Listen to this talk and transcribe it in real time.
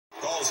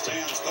all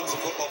stands, Clemson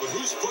football, but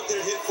whose foot did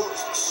it hit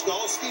first?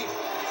 Skalski?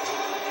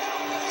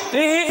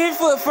 They hit his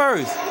foot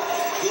first.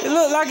 It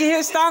looked like it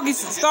hit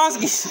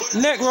Starsky's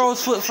neck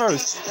rolls foot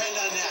first. Depend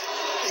on that.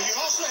 And you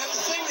also have to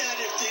think that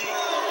if the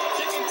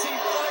kicking team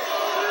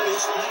player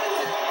is not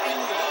in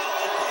the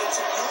ball,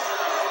 it's a goal.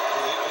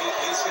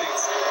 They say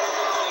it's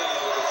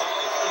the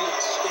ball of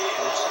field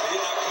stands. So they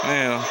not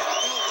Yeah. I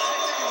think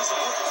it was a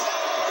quick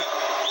call.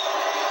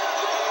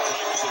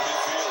 Tigers in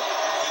midfield.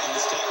 Making a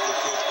mistake that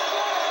could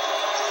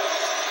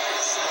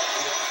spark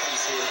the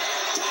offense here.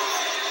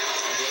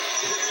 The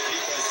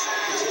defense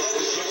is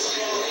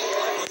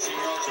pushing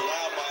yards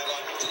allowed by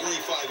about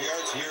 25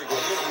 yards a year ago.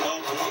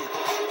 No move.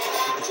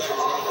 The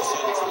Tigers want to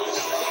send it to us.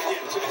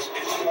 Again, it's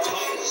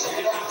tough.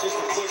 You get not just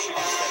the push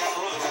against that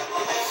front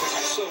because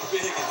you're so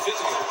big and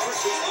physical. The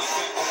push is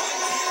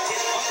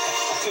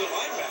to the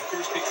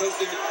linebackers because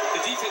the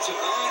defensive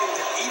line and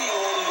they're eating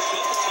all those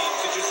double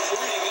teams and just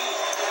freeing up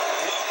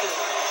Walker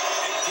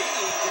and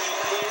Dean to have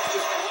players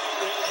just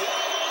flying downhill.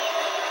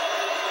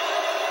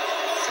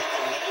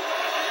 Second and 8.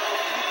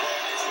 In the play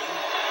action,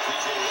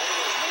 DJ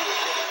Reyes moving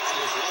to go back to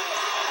his left.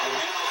 And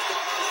now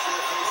fires for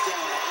a first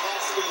down.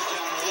 Ross goes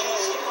down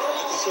low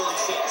at the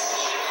 36.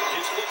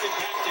 He's looking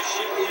back to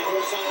Shipley, who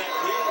was on that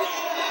rear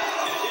route.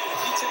 And again, if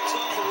he takes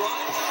off and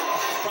runs,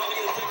 he's probably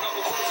going to pick up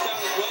a first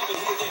down as well.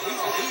 But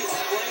he is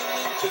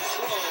scrambling to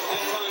throw.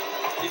 That time,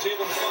 he's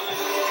able to find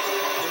the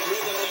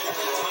rhythm there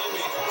and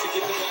timing to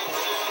get the ball to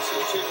Ross. So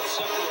he's able to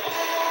separate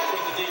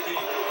from the DB.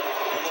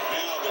 And look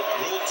now that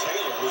Will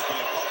Taylor, who's been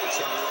a punt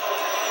returner,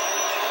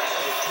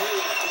 has a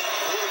truly flat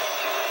quarterback.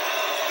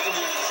 And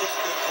then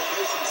shotgun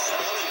formation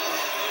spelling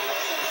on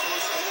the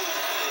first down.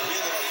 He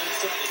ended up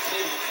inside the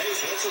play with pace.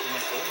 That's a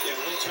wrinkle. Yeah,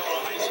 Will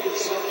Taylor, high school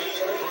quarterback,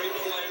 great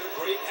player,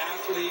 great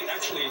athlete.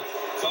 Actually,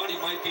 thought he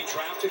might be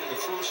drafted in the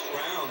first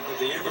round of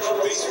the amateur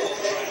baseball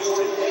draft.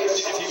 And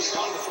if he was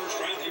gone in the first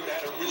round, he would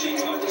have had a really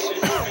tough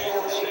decision to make.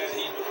 Instead,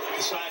 he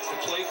decides to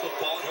play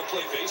football and he'll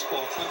play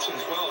baseball. Clemson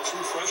as well, a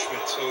true freshman.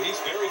 So he's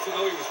very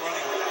familiar with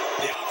running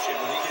the option.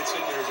 When he gets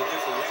in there, there's a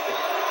different wrinkle.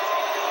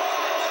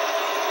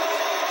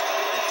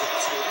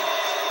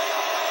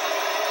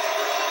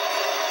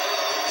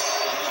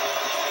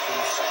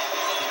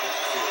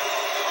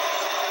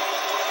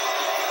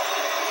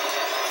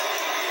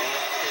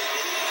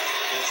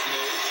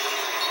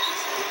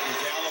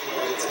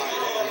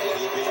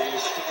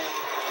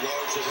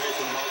 Yards away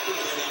from Marker.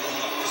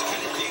 Just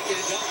kind of dinking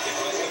it up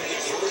there, right? I mean,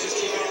 we're just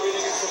keeping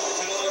everything in front,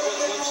 kind of like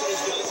what Clemson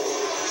has done.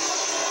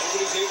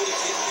 Nobody's able to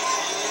get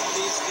behind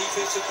these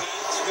defensive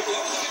backs. But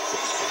that was a good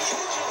question.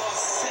 Georgia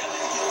lost 7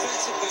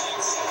 defensive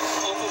backs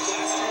off of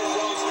last year's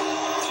roster.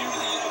 Few to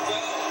the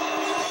NFL.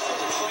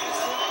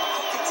 Transfer,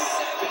 fucking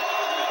 7.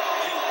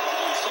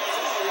 And so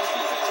far, these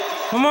defensive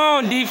backs. Come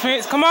on,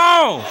 defense. Come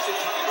on.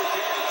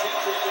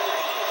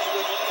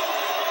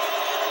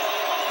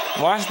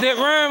 Watch that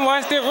run.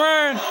 Watch that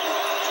run.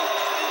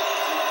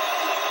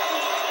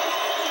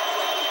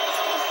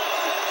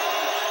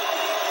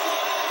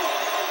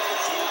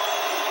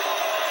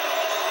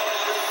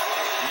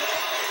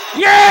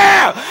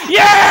 Yeah!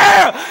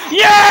 Yeah!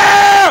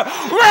 Yeah!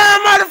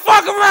 Run,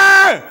 motherfucker,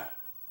 run!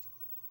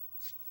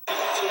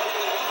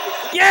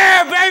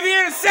 Yeah, baby,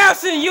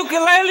 interception,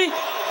 ukulele.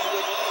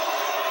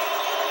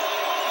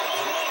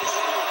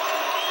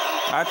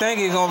 I think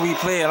he's gonna be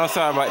playing. I'm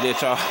sorry about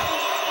that, y'all.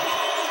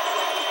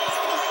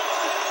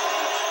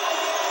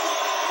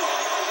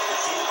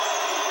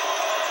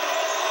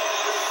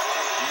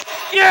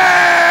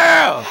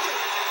 Yeah!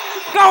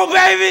 Go,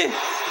 baby!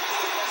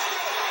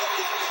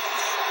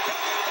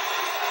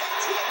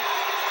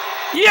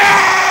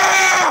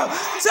 Yeah!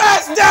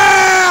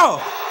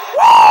 Touchdown!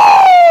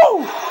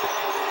 Woo!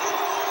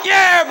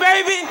 Yeah,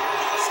 baby!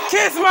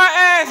 Kiss my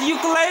ass,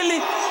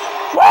 ukulele!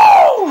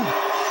 Woo!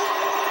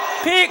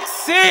 Pick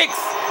 6!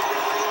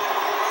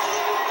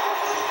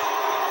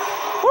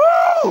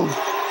 Woo!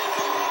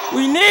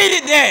 We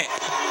needed that!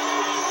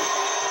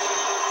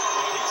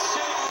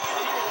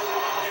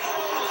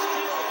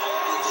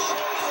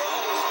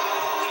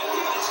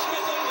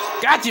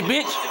 Got you,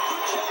 bitch.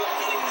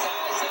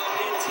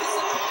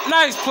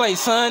 Nice play,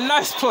 son.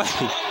 Nice play.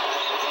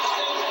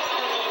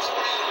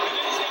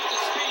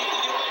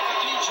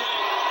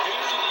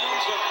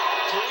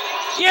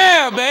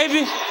 Yeah,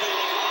 baby.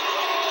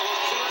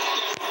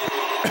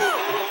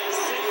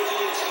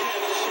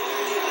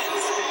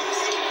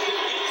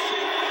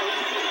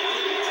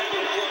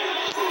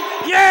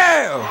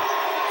 Yeah.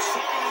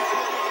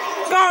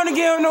 Going to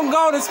give him them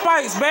golden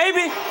spikes,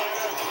 baby.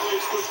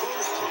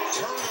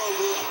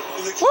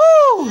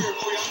 Woo! And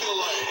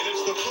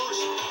it's the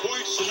first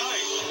points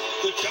tonight.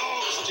 The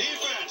Dogs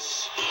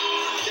defense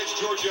gets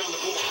Georgia on the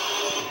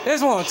board.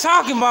 That's what I'm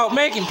talking about,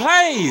 making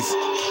plays.